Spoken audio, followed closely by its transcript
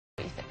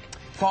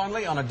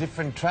Finally, on a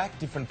different track,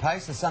 different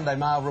pace, the Sunday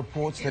Mail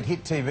reports that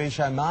hit TV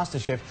show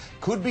MasterChef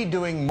could be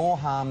doing more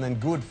harm than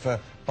good for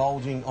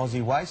bulging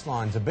Aussie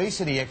waistlines.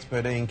 Obesity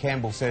expert Ian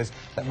Campbell says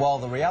that while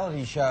the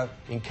reality show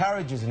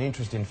encourages an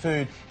interest in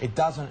food, it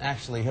doesn't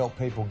actually help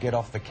people get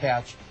off the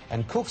couch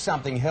and cook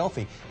something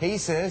healthy. He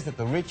says that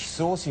the rich,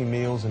 saucy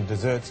meals and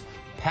desserts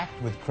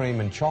packed with cream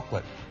and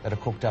chocolate that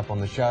are cooked up on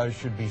the show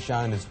should be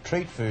shown as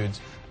treat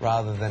foods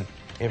rather than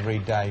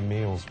everyday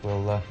meals.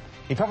 Well,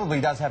 he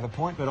probably does have a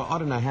point, but I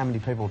don't know how many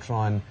people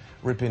try and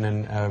rip in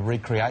and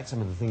recreate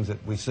some of the things that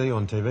we see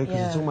on TV,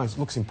 because it almost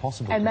looks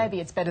impossible. And maybe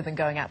it's better than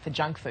going out for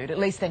junk food. At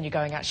least then you're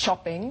going out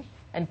shopping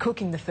and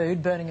cooking the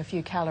food, burning a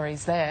few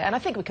calories there. And I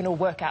think we can all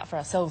work out for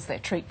ourselves their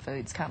treat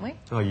foods, can't we?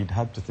 Oh, you'd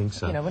hope to think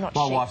so. You know, we're not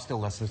My wife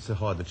still has to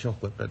hide the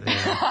chocolate, but...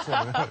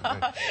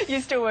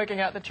 You're still working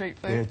out the treat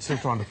food? Yeah, still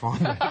trying to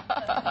find it.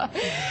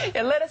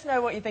 Yeah, let us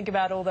know what you think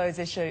about all those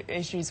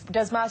issues.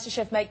 Does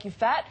MasterChef make you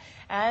fat?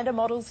 And are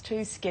models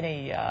too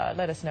skinny?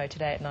 Let us know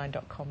today at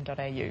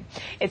 9.com.au.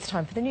 It's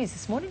time for the news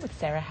this morning with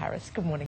Sarah Harris. Good morning.